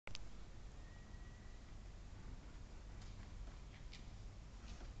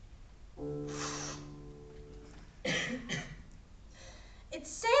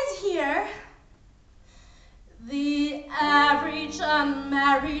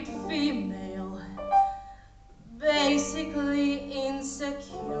unmarried female, basically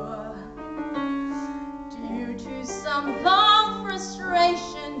insecure, due to some long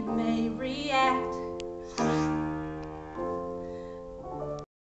frustration may react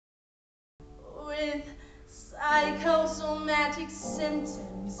with psychosomatic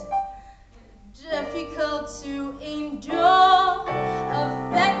symptoms difficult to endure,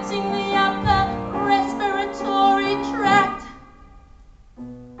 affecting the upper respiratory tract.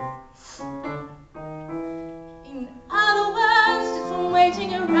 In other words, just from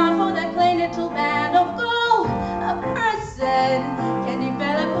waiting around for that clay little band of gold, a person can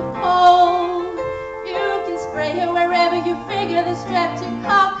develop a cold. You can spray her wherever you figure the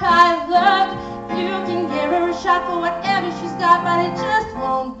streptococci lurk. You can give her a shot for whatever she's got, but it just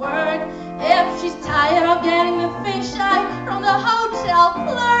won't work. If she's tired of getting the fisheye from the hotel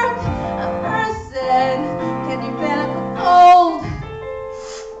clerk, a person can develop a cold.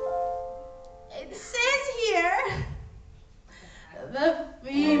 It says here, the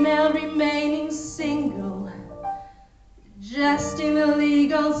female remaining single, just in the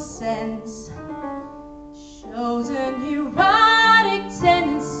legal sense, shows a neurotic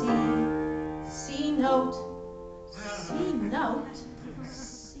tendency. C note.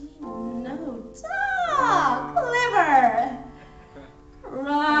 Ah, clever.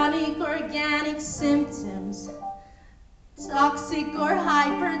 Chronic organic symptoms, toxic or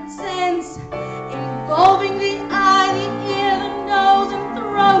hypertense, involving the eye, the ear, the nose, and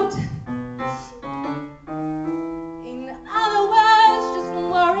throat. In other words, just from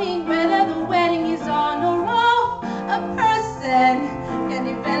worrying whether the wedding is on or off, a person can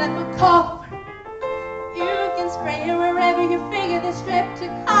develop a cough. You can spray her wherever you figure the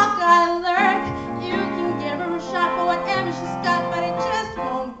streptococci lurk. You can give her a shot for whatever she's got, but it just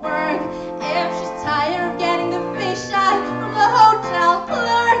won't work. If she's tired of getting the fisheye from the hotel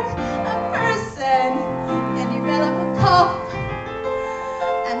clerk, a person can develop a cough.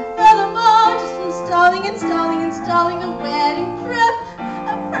 And furthermore, just from installing the wedding drip,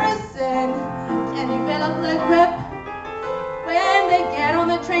 a person can develop the grip. When they get on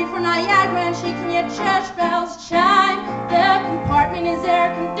the train for Niagara and she can hear church bells chime, the compartment is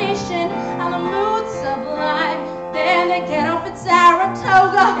air conditioned and the mood sublime. Then they get off at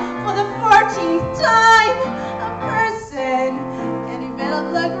Saratoga for the 14th time. A person can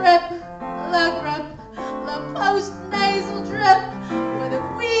develop the grip.